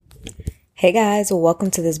Hey guys, welcome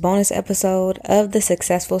to this bonus episode of the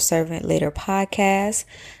Successful Servant Leader podcast.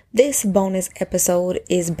 This bonus episode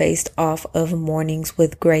is based off of Mornings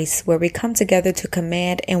with Grace, where we come together to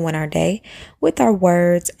command and win our day with our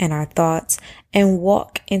words and our thoughts and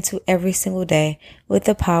walk into every single day with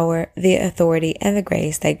the power, the authority, and the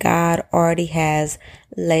grace that God already has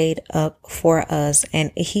laid up for us.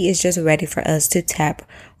 And He is just ready for us to tap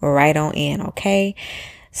right on in, okay?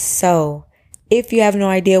 So, if you have no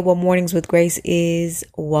idea what Mornings with Grace is,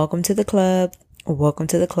 welcome to the club. Welcome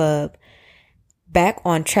to the club. Back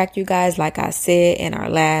on track, you guys. Like I said in our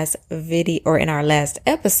last video or in our last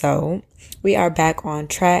episode, we are back on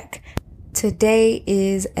track. Today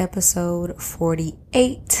is episode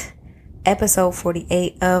 48. Episode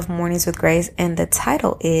 48 of Mornings with Grace. And the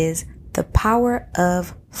title is The Power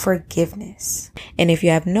of Forgiveness. And if you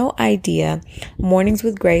have no idea, Mornings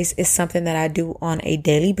with Grace is something that I do on a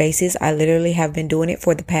daily basis. I literally have been doing it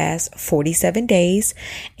for the past 47 days.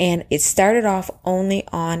 And it started off only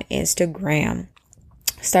on Instagram.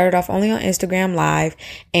 Live,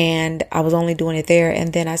 and I was only doing it there.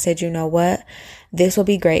 And then I said, you know what? This will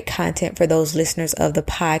be great content for those listeners of the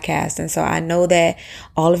podcast. And so I know that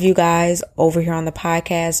all of you guys over here on the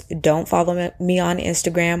podcast don't follow me on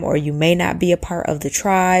Instagram, or you may not be a part of the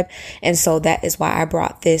tribe. And so that is why I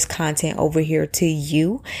brought this content over here to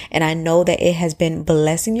you. And I know that it has been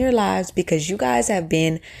blessing your lives because you guys have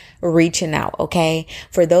been reaching out. Okay.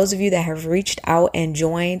 For those of you that have reached out and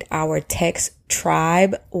joined our text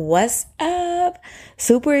tribe, what's up?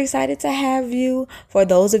 Super excited to have you. For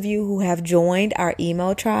those of you who have joined our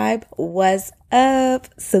email tribe, what's up?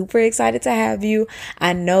 Super excited to have you.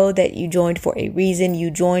 I know that you joined for a reason. You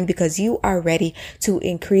joined because you are ready to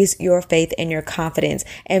increase your faith and your confidence.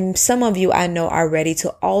 And some of you I know are ready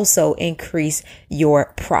to also increase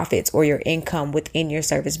your profits or your income within your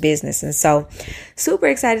service business. And so super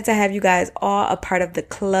excited to have you guys all a part of the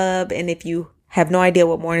club. And if you have no idea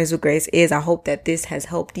what Mornings with Grace is, I hope that this has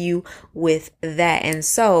helped you with that. And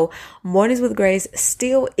so Mornings with Grace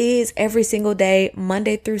still is every single day,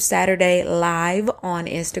 Monday through Saturday, live on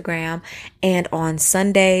Instagram, and on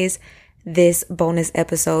Sundays. This bonus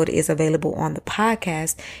episode is available on the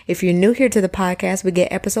podcast. If you're new here to the podcast, we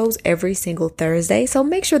get episodes every single Thursday. So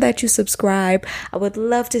make sure that you subscribe. I would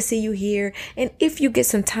love to see you here. And if you get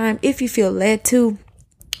some time, if you feel led to,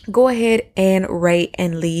 go ahead and rate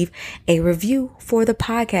and leave a review for the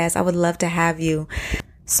podcast. I would love to have you.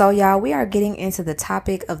 So y'all, we are getting into the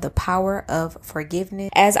topic of the power of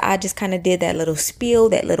forgiveness. As I just kind of did that little spiel,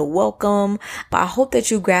 that little welcome, but I hope that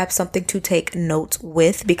you grab something to take notes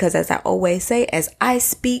with, because as I always say, as I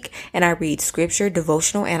speak and I read scripture,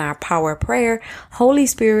 devotional, and our power prayer, Holy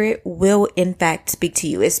Spirit will in fact speak to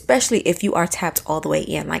you, especially if you are tapped all the way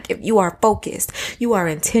in. Like if you are focused, you are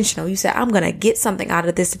intentional. You say, I'm going to get something out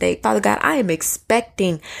of this today. Father God, I am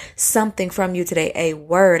expecting something from you today, a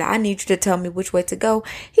word. I need you to tell me which way to go.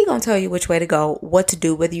 He gonna tell you which way to go, what to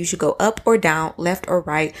do, whether you should go up or down, left or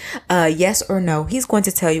right, yes or no. He's going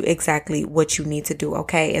to tell you exactly what you need to do,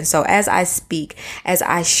 okay? And so as I speak, as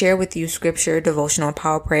I share with you scripture, devotional, and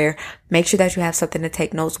power prayer, make sure that you have something to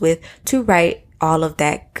take notes with, to write all of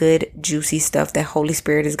that good, juicy stuff that Holy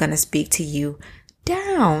Spirit is gonna speak to you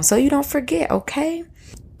down so you don't forget, okay?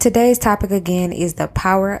 Today's topic again is the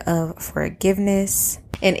power of forgiveness.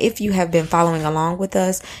 And if you have been following along with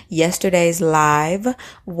us, yesterday's live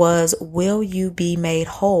was Will You Be Made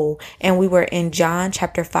Whole? And we were in John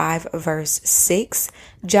chapter 5, verse 6.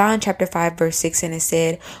 John chapter 5, verse 6, and it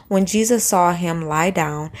said, when Jesus saw him lie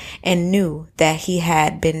down and knew that he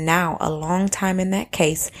had been now a long time in that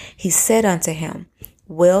case, he said unto him,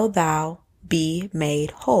 will thou be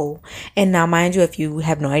made whole? And now, mind you, if you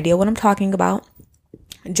have no idea what I'm talking about,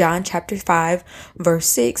 John chapter 5 verse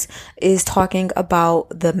 6 is talking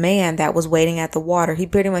about the man that was waiting at the water. He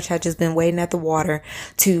pretty much had just been waiting at the water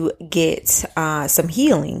to get some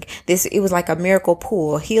healing. It was like a miracle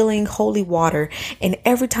pool, healing, holy water. And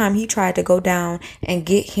every time he tried to go down and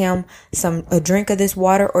get him a drink of this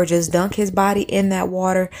water or just dunk his body in that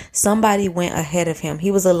water, somebody went ahead of him.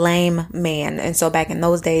 He was a lame man. And so back in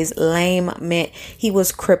those days, lame meant he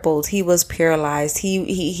was crippled. He was paralyzed.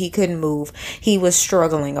 He couldn't move. He was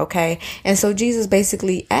struggling. Okay. And so Jesus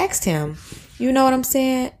basically asked him, you know what I'm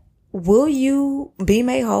saying? Will you be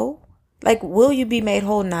made whole? Like, will you be made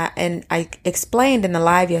whole? Not. And I explained in the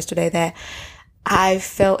live yesterday that I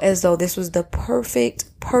felt as though this was the perfect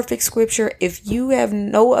scripture. If you have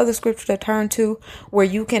no other scripture to turn to where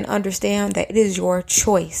you can understand that it is your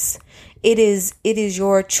choice. It is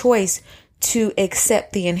your choice to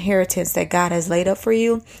accept the inheritance that God has laid up for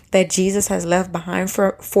you, that Jesus has left behind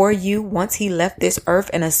for you once he left this earth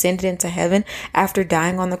and ascended into heaven after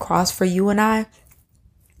dying on the cross for you and I,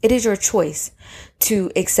 it is your choice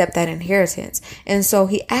to accept that inheritance. And so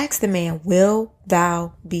he asked the man, will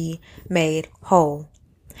thou be made whole?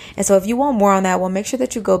 And so if you want more on that one, make sure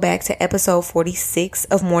that you go back to episode 46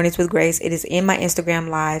 of Mornings with Grace. It is in my Instagram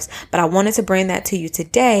lives, but I wanted to bring that to you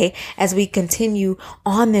today as we continue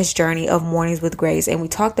on this journey of Mornings with Grace. And we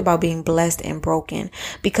talked about being blessed and broken,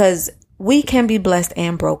 because we can be blessed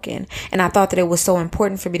and broken. And I thought that it was so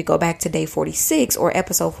important for me to go back to day 46 or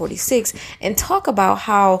episode 46 and talk about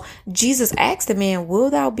how Jesus asked the man, will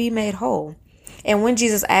thou be made whole? And when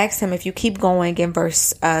Jesus asked him, if you keep going in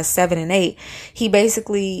verse 7 and 8,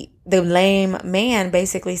 the lame man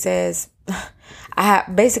basically says, I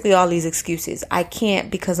have basically all these excuses. I can't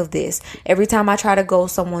because of this. Every time I try to go,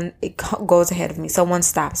 someone goes ahead of me. Someone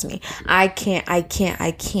stops me. I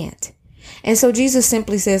can't. And so Jesus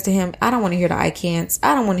simply says to him, I don't want to hear the I can'ts.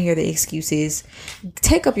 I don't want to hear the excuses.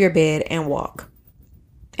 Take up your bed and walk.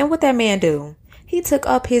 And what that man do? He took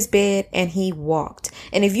up his bed and he walked.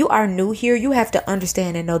 And if you are new here, you have to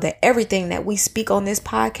understand and know that everything that we speak on this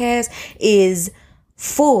podcast is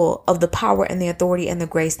full of the power and the authority and the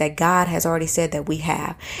grace that God has already said that we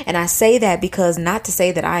have. And I say that because not to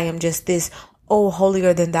say that I am just this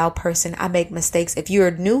holier than thou person. I make mistakes. If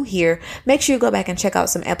you're new here, make sure you go back and check out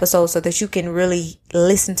some episodes so that you can really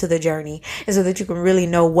listen to the journey and so that you can really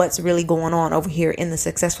know what's really going on over here in the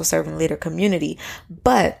Successful Servant Leader community.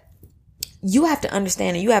 But you have to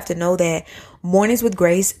understand and you have to know that Mornings with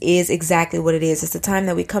Grace is exactly what it is. It's the time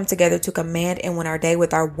that we come together to command and win our day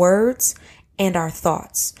with our words and our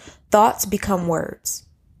thoughts. Thoughts become words.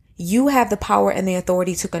 You have the power and the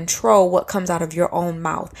authority to control what comes out of your own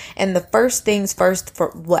mouth. And the first things first,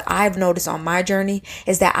 for what I've noticed on my journey,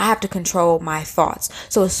 is that I have to control my thoughts.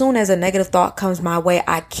 So as soon as a negative thought comes my way,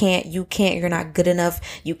 I can't, you can't, you're not good enough,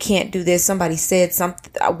 you can't do this, somebody said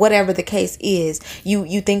something, whatever the case is,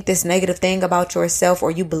 you think this negative thing about yourself,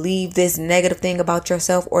 or you believe this negative thing about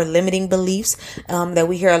yourself, or limiting beliefs that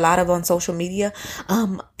we hear a lot of on social media.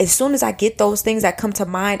 As soon as I get those things that come to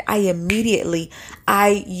mind, I immediately,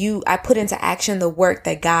 I put into action the work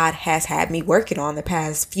that God has had me working on the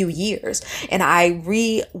past few years. And I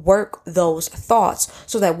rework those thoughts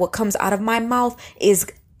so that what comes out of my mouth is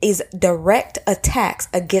direct attacks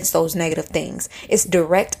against those negative things. It's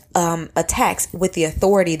direct attacks with the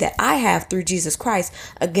authority that I have through Jesus Christ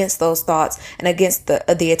against those thoughts and against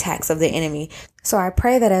the attacks of the enemy. So I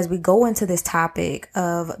pray that as we go into this topic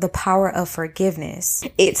of the power of forgiveness,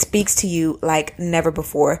 it speaks to you like never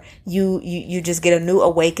before. You just get a new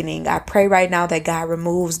awakening. I pray right now that God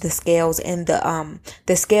removes the scales and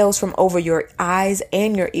the scales from over your eyes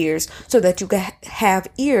and your ears so that you can have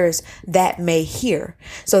ears that may hear.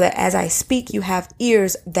 So that as I speak, you have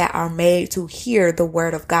ears that are made to hear the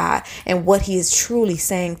word of God and what he is truly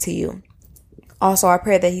saying to you. Also, I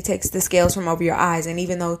pray that he takes the scales from over your eyes. And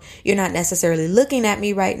even though you're not necessarily looking at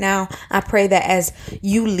me right now, I pray that as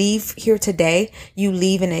you leave here today, you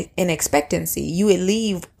leave in expectancy. You would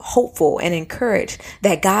leave hopeful and encouraged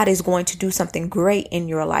that God is going to do something great in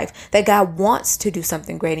your life, that God wants to do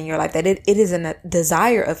something great in your life, that it is a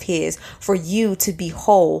desire of his for you to be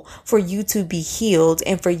whole, for you to be healed,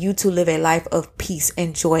 and for you to live a life of peace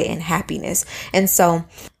and joy and happiness. And so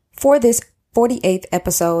for this 48th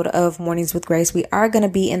episode of Mornings with Grace, we are going to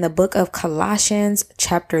be in the book of Colossians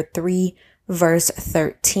chapter 3 verse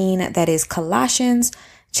 13. That is Colossians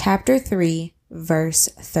chapter 3 verse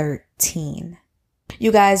 13.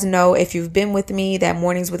 You guys know, if you've been with me, that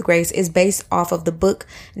Mornings with Grace is based off of the book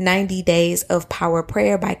 90 Days of Power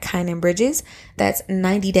Prayer by Kynan Bridges. That's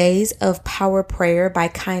 90 Days of Power Prayer by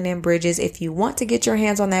Kynan Bridges. If you want to get your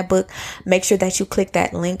hands on that book, make sure that you click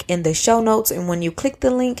that link in the show notes. And when you click the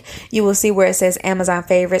link, you will see where it says Amazon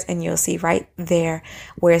favorites, and you'll see right there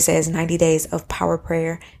where it says 90 Days of Power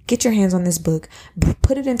Prayer. Get your hands on this book,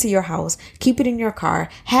 put it into your house, keep it in your car,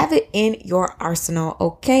 have it in your arsenal.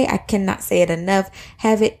 Okay. I cannot say it enough.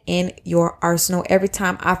 Have it in your arsenal. Every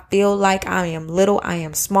time I feel like I am little, I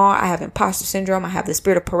am small, I have imposter syndrome, I have the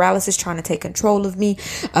spirit of paralysis trying to take control of me.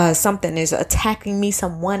 Something is attacking me.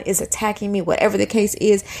 Someone is attacking me, whatever the case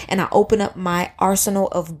is. And I open up my arsenal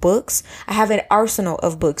of books. I have an arsenal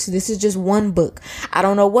of books. This is just one book. I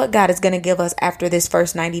don't know what God is going to give us after this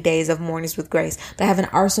first 90 days of Mornings with Grace, but I have an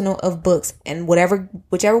arsenal of books, and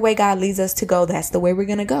whichever way God leads us to go, that's the way we're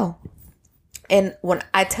going to go. And when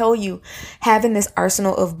I tell you, having this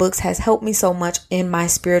arsenal of books has helped me so much in my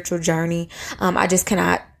spiritual journey. I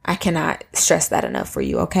cannot stress that enough for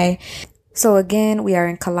you. Okay. So again, we are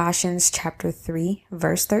in Colossians chapter 3,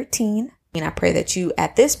 verse 13. And I pray that you,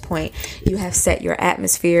 at this point, you have set your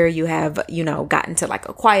atmosphere. You have, gotten to like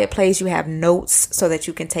a quiet place. You have notes so that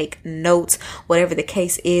you can take notes, whatever the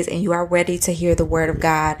case is, and you are ready to hear the word of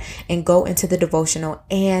God and go into the devotional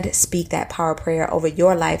and speak that power prayer over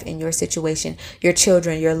your life and your situation, your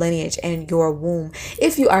children, your lineage, and your womb.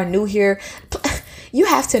 If you are new here, you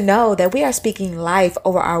have to know that we are speaking life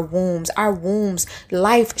over our wombs. Our wombs,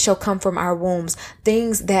 life shall come from our wombs.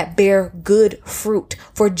 Things that bear good fruit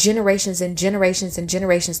for generations and generations and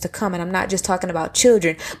generations to come. And I'm not just talking about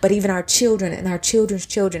children, but even our children and our children's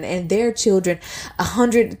children and their children.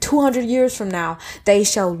 100, 200 years from now, they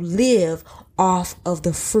shall live off of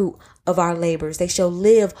the fruit of our labors. They shall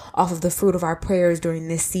live off of the fruit of our prayers during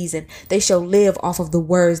this season. They shall live off of the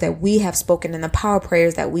words that we have spoken and the power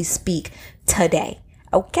prayers that we speak today.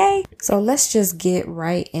 Okay, so let's just get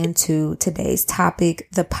right into today's topic,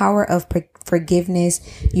 the power of forgiveness.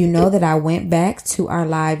 You know that I went back to our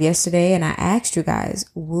live yesterday and I asked you guys,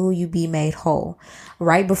 will you be made whole?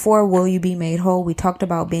 Right before will you be made whole, we talked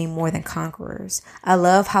about being more than conquerors. I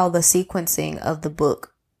love how the sequencing of the book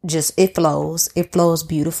it flows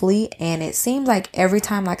beautifully. And it seems like every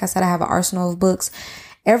time, like I said, I have an arsenal of books.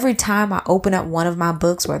 Every time I open up one of my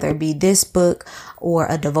books, whether it be this book or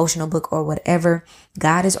a devotional book or whatever,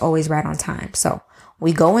 God is always right on time. So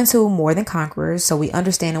we go into more than conquerors. So we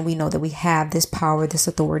understand and we know that we have this power, this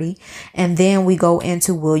authority. And then we go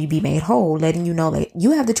into will you be made whole, letting you know that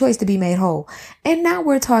you have the choice to be made whole. And now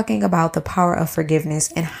we're talking about the power of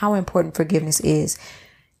forgiveness and how important forgiveness is.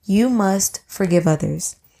 You must forgive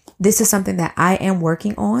others. This is something that I am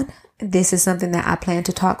working on. This is something that I plan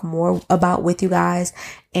to talk more about with you guys.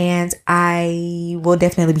 And I will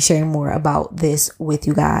definitely be sharing more about this with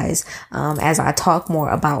you guys as I talk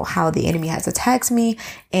more about how the enemy has attacked me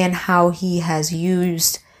and how he has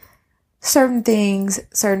used certain things,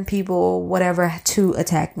 certain people, whatever, to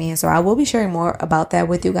attack me. And so I will be sharing more about that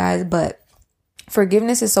with you guys. But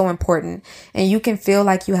forgiveness is so important. And you can feel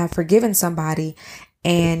like you have forgiven somebody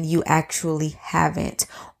and you actually haven't.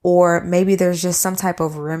 Or maybe there's just some type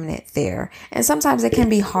of remnant there. And sometimes it can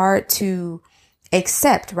be hard to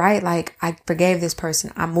accept, right? Like, I forgave this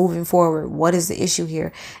person. I'm moving forward. What is the issue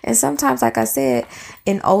here? And sometimes, like I said,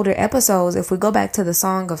 in older episodes, if we go back to the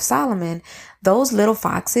Song of Solomon, those little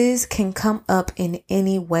foxes can come up in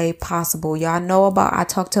any way possible. Y'all know I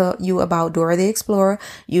talked to you about Dora the Explorer.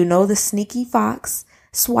 You know, the sneaky fox.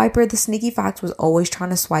 Swiper, the sneaky fox, was always trying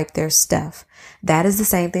to swipe their stuff. That is the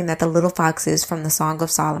same thing that the little foxes from the Song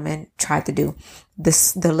of Solomon tried to do.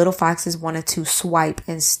 The little foxes wanted to swipe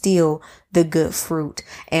and steal the good fruit.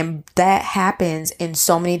 And that happens in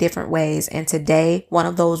so many different ways. And today, one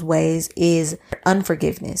of those ways is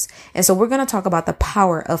unforgiveness. And so we're going to talk about the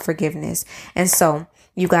power of forgiveness. And so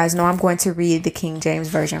you guys know I'm going to read the King James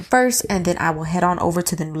Version first, and then I will head on over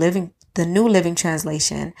to the New Living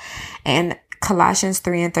Translation. And Colossians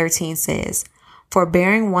 3:13 says,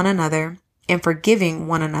 forbearing one another and forgiving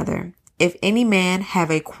one another, if any man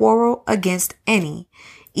have a quarrel against any,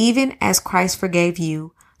 even as Christ forgave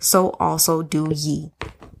you, so also do ye.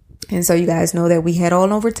 And so you guys know that we head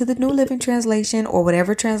on over to the New Living Translation or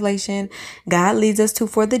whatever translation God leads us to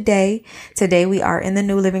for the day. Today we are in the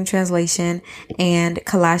New Living Translation, and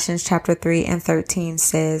Colossians chapter 3:13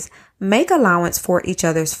 says, make allowance for each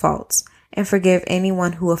other's faults and forgive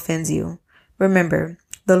anyone who offends you. Remember,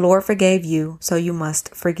 the Lord forgave you, so you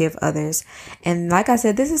must forgive others. And like I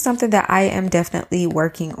said, this is something that I am definitely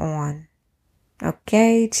working on.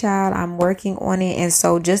 Okay, child, I'm working on it. And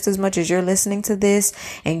so just as much as you're listening to this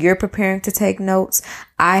and you're preparing to take notes,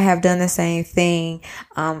 I have done the same thing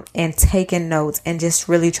and taken notes and just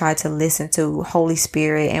really tried to listen to Holy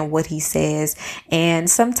Spirit and what he says. And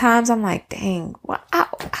sometimes I'm like, dang, well, I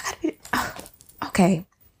gotta be, okay.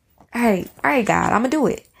 All right, God, I'm gonna do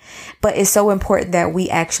it. But it's so important that we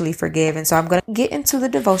actually forgive. And so I'm going to get into the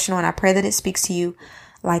devotional, and I pray that it speaks to you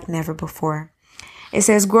like never before. It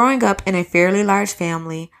says, growing up in a fairly large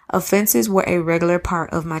family, offenses were a regular part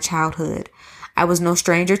of my childhood. I was no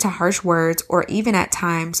stranger to harsh words or even at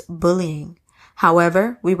times bullying.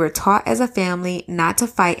 However, we were taught as a family not to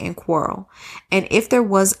fight and quarrel. And if there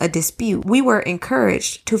was a dispute, we were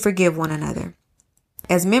encouraged to forgive one another.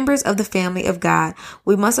 As members of the family of God,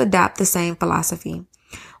 we must adopt the same philosophy.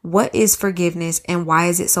 What is forgiveness and why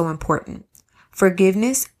is it so important?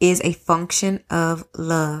 Forgiveness is a function of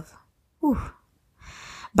love. Whew.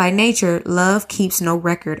 By nature, love keeps no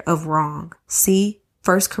record of wrong. See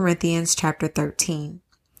 1 Corinthians chapter 13.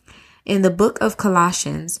 In the book of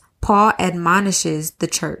Colossians, Paul admonishes the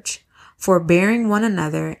church, forbearing one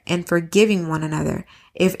another and forgiving one another,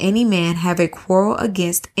 if any man have a quarrel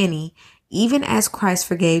against any, even as Christ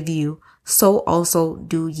forgave you, so also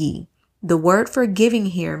do ye. The word forgiving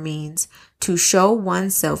here means to show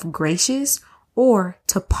oneself gracious or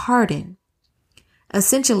to pardon.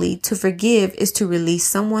 Essentially, to forgive is to release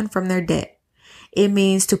someone from their debt. It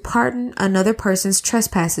means to pardon another person's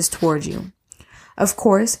trespasses toward you. Of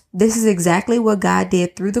course, this is exactly what God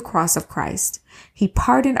did through the cross of Christ. He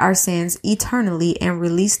pardoned our sins eternally and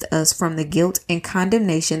released us from the guilt and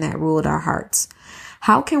condemnation that ruled our hearts.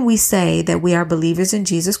 How can we say that we are believers in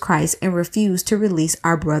Jesus Christ and refuse to release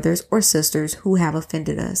our brothers or sisters who have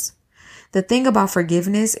offended us? The thing about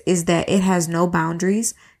forgiveness is that it has no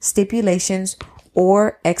boundaries, stipulations,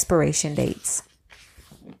 or expiration dates.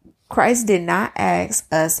 Christ did not ask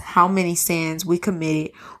us how many sins we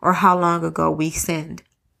committed or how long ago we sinned.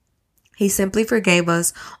 He simply forgave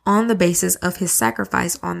us on the basis of his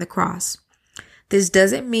sacrifice on the cross. This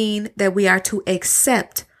doesn't mean that we are to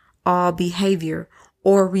accept all behavior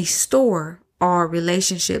or restore all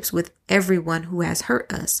relationships with everyone who has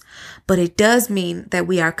hurt us, but it does mean that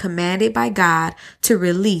we are commanded by God to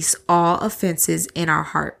release all offenses in our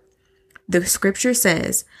heart. The scripture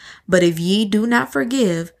says, "But if ye do not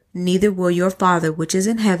forgive, neither will your Father which is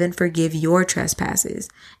in heaven forgive your trespasses."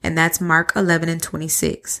 And that's Mark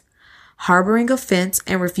 11:26. Harboring offense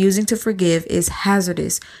and refusing to forgive is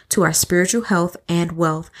hazardous to our spiritual health and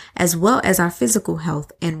wealth, as well as our physical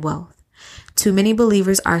health and wealth. Too many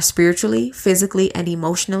believers are spiritually, physically, and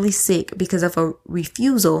emotionally sick because of a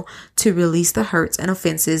refusal to release the hurts and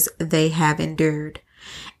offenses they have endured.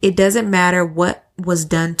 It doesn't matter what was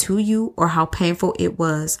done to you or how painful it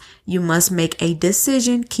was. You must make a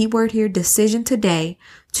decision, keyword here, decision today,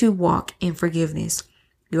 to walk in forgiveness.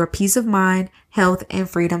 Your peace of mind, health, and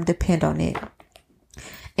freedom depend on it.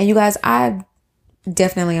 And you guys, I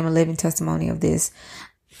definitely am a living testimony of this.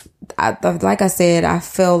 Like I said, I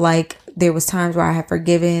feel like there was times where I have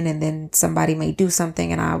forgiven and then somebody may do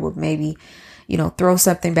something and I would maybe, throw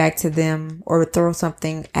something back to them or throw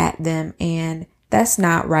something at them. And that's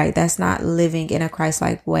not right. That's not living in a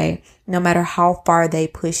Christ-like way, no matter how far they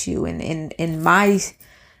push you. And in my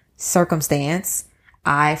circumstance,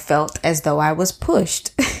 I felt as though I was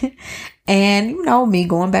pushed. And, me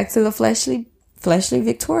going back to the fleshly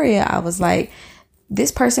Victoria, I was like,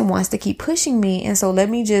 this person wants to keep pushing me. And so let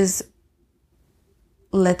me just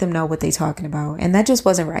let them know what they're talking about. And that just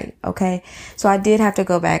wasn't right. Okay. So I did have to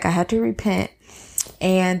go back. I had to repent.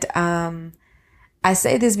 And, I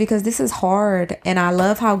say this because this is hard, and I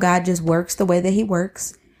love how God just works the way that he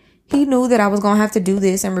works. He knew that I was going to have to do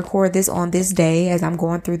this and record this on this day as I'm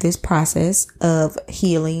going through this process of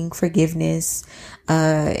healing, forgiveness,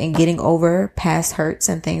 and getting over past hurts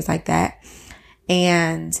and things like that.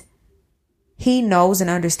 And he knows and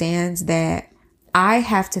understands that I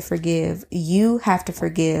have to forgive. You have to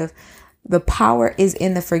forgive. The power is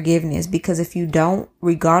in the forgiveness, because if you don't,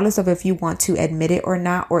 regardless of if you want to admit it or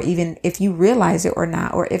not, or even if you realize it or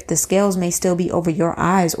not, or if the scales may still be over your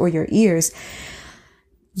eyes or your ears,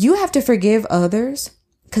 you have to forgive others.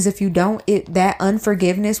 Because if you don't, that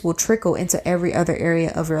unforgiveness will trickle into every other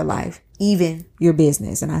area of your life, even your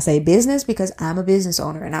business. And I say business because I'm a business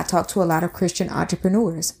owner and I talk to a lot of Christian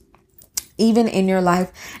entrepreneurs. Even in your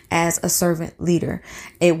life as a servant leader,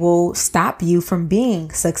 it will stop you from being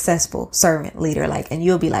successful servant leader. And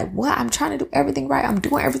you'll be like, what? I'm trying to do everything right. I'm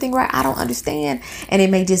doing everything right. I don't understand. And it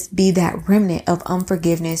may just be that remnant of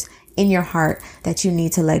unforgiveness in your heart that you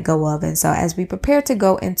need to let go of. And so as we prepare to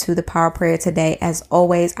go into the power prayer today, as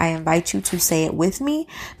always, I invite you to say it with me,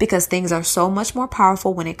 because things are so much more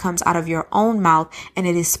powerful when it comes out of your own mouth and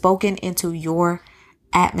it is spoken into your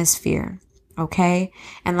atmosphere. Okay.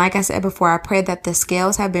 And like I said before, I pray that the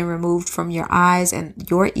scales have been removed from your eyes and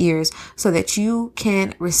your ears so that you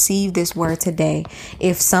can receive this word today.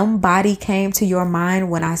 If somebody came to your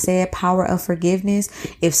mind when I said power of forgiveness,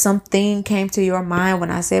 if something came to your mind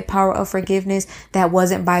when I said power of forgiveness, that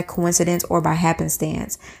wasn't by coincidence or by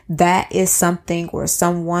happenstance. That is something or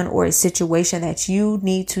someone or a situation that you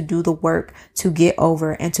need to do the work to get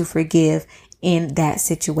over and to forgive in that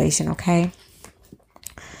situation. Okay.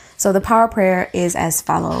 So the power prayer is as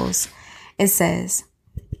follows. It says,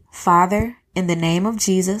 Father, in the name of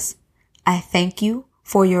Jesus, I thank you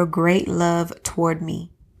for your great love toward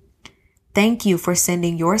me. Thank you for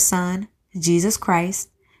sending your Son, Jesus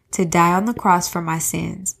Christ, to die on the cross for my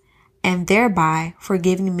sins, and thereby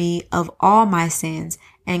forgiving me of all my sins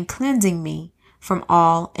and cleansing me from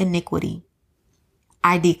all iniquity.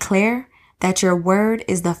 I declare that your word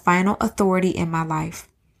is the final authority in my life.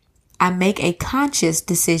 I make a conscious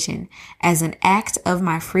decision as an act of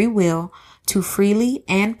my free will to freely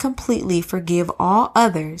and completely forgive all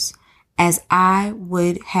others as I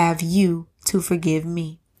would have you to forgive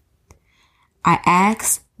me. I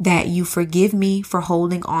ask that you forgive me for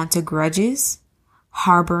holding on to grudges,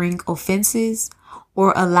 harboring offenses,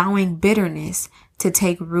 or allowing bitterness to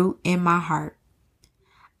take root in my heart.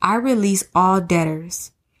 I release all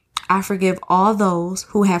debtors. I forgive all those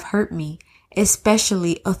who have hurt me,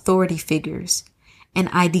 especially authority figures. And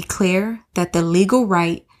I declare that the legal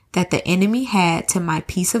right that the enemy had to my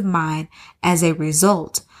peace of mind as a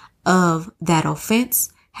result of that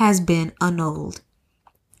offense has been annulled.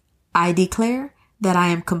 I declare that I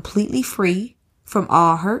am completely free from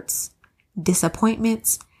all hurts,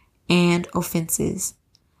 disappointments, and offenses.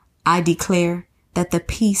 I declare that the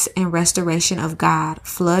peace and restoration of God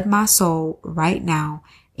flood my soul right now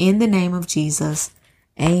in the name of Jesus.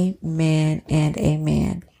 Amen and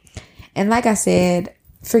amen. And like I said,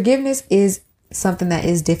 forgiveness is something that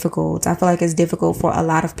is difficult. I feel like it's difficult for a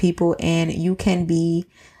lot of people, and you can be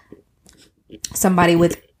somebody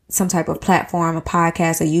with some type of platform, a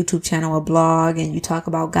podcast, a YouTube channel, a blog, and you talk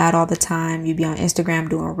about God all the time. You be on Instagram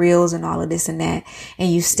doing reels and all of this and that,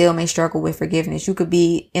 and you still may struggle with forgiveness. You could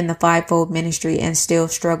be in the fivefold ministry and still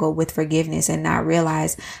struggle with forgiveness and not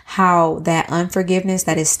realize how that unforgiveness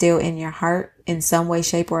that is still in your heart in some way,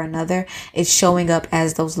 shape, or another, is showing up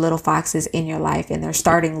as those little foxes in your life, and they're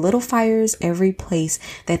starting little fires every place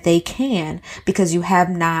that they can, because you have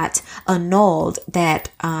not annulled that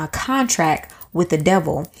contract with the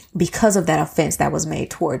devil because of that offense that was made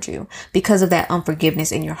towards you, because of that unforgiveness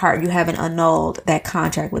in your heart. You haven't annulled that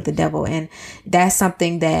contract with the devil. And that's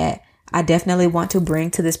something that I definitely want to bring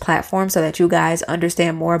to this platform so that you guys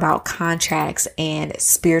understand more about contracts and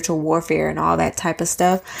spiritual warfare and all that type of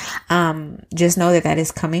stuff. Just know that that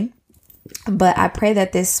is coming. But I pray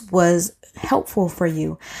that this was helpful for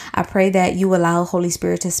you. I pray that you allow Holy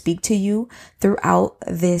Spirit to speak to you throughout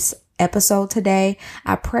this episode today.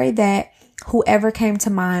 I pray that whoever came to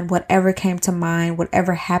mind, whatever came to mind,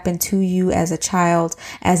 whatever happened to you as a child,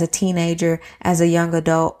 as a teenager, as a young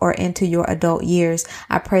adult, or into your adult years,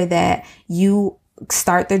 I pray that you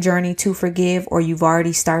start the journey to forgive, or you've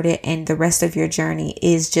already started, and the rest of your journey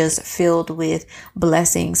is just filled with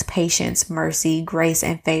blessings, patience, mercy, grace,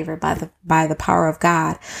 and favor by the power of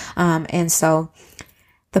God. And so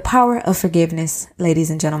the power of forgiveness, ladies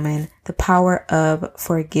and gentlemen, the power of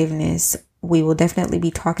forgiveness. We will definitely be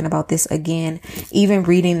talking about this again, even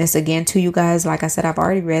reading this again to you guys. Like I said, I've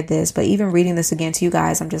already read this, but even reading this again to you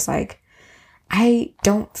guys, I'm just like, I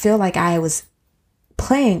don't feel like I was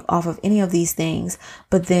playing off of any of these things.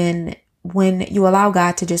 But then when you allow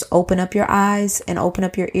God to just open up your eyes and open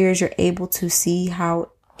up your ears, you're able to see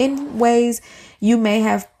how in ways you may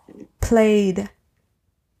have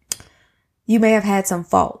had some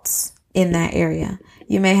faults in that area.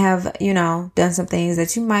 You may have, done some things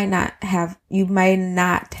that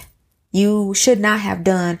you should not have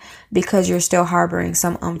done because you're still harboring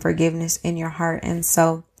some unforgiveness in your heart. And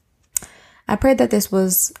so I pray that this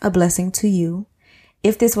was a blessing to you.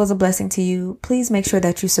 If this was a blessing to you, please make sure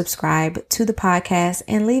that you subscribe to the podcast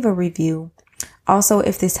and leave a review. Also,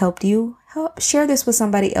 if this helped you, share this with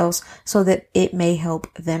somebody else so that it may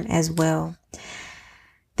help them as well.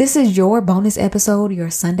 This is your bonus episode, your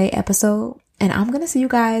Sunday episode. And I'm going to see you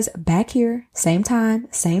guys back here, same time,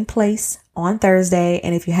 same place on Thursday.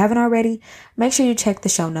 And if you haven't already, make sure you check the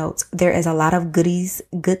show notes. There is a lot of goodies,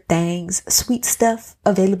 good things, sweet stuff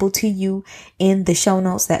available to you in the show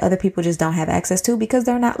notes that other people just don't have access to because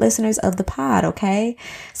they're not listeners of the pod. Okay.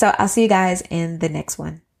 So I'll see you guys in the next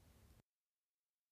one.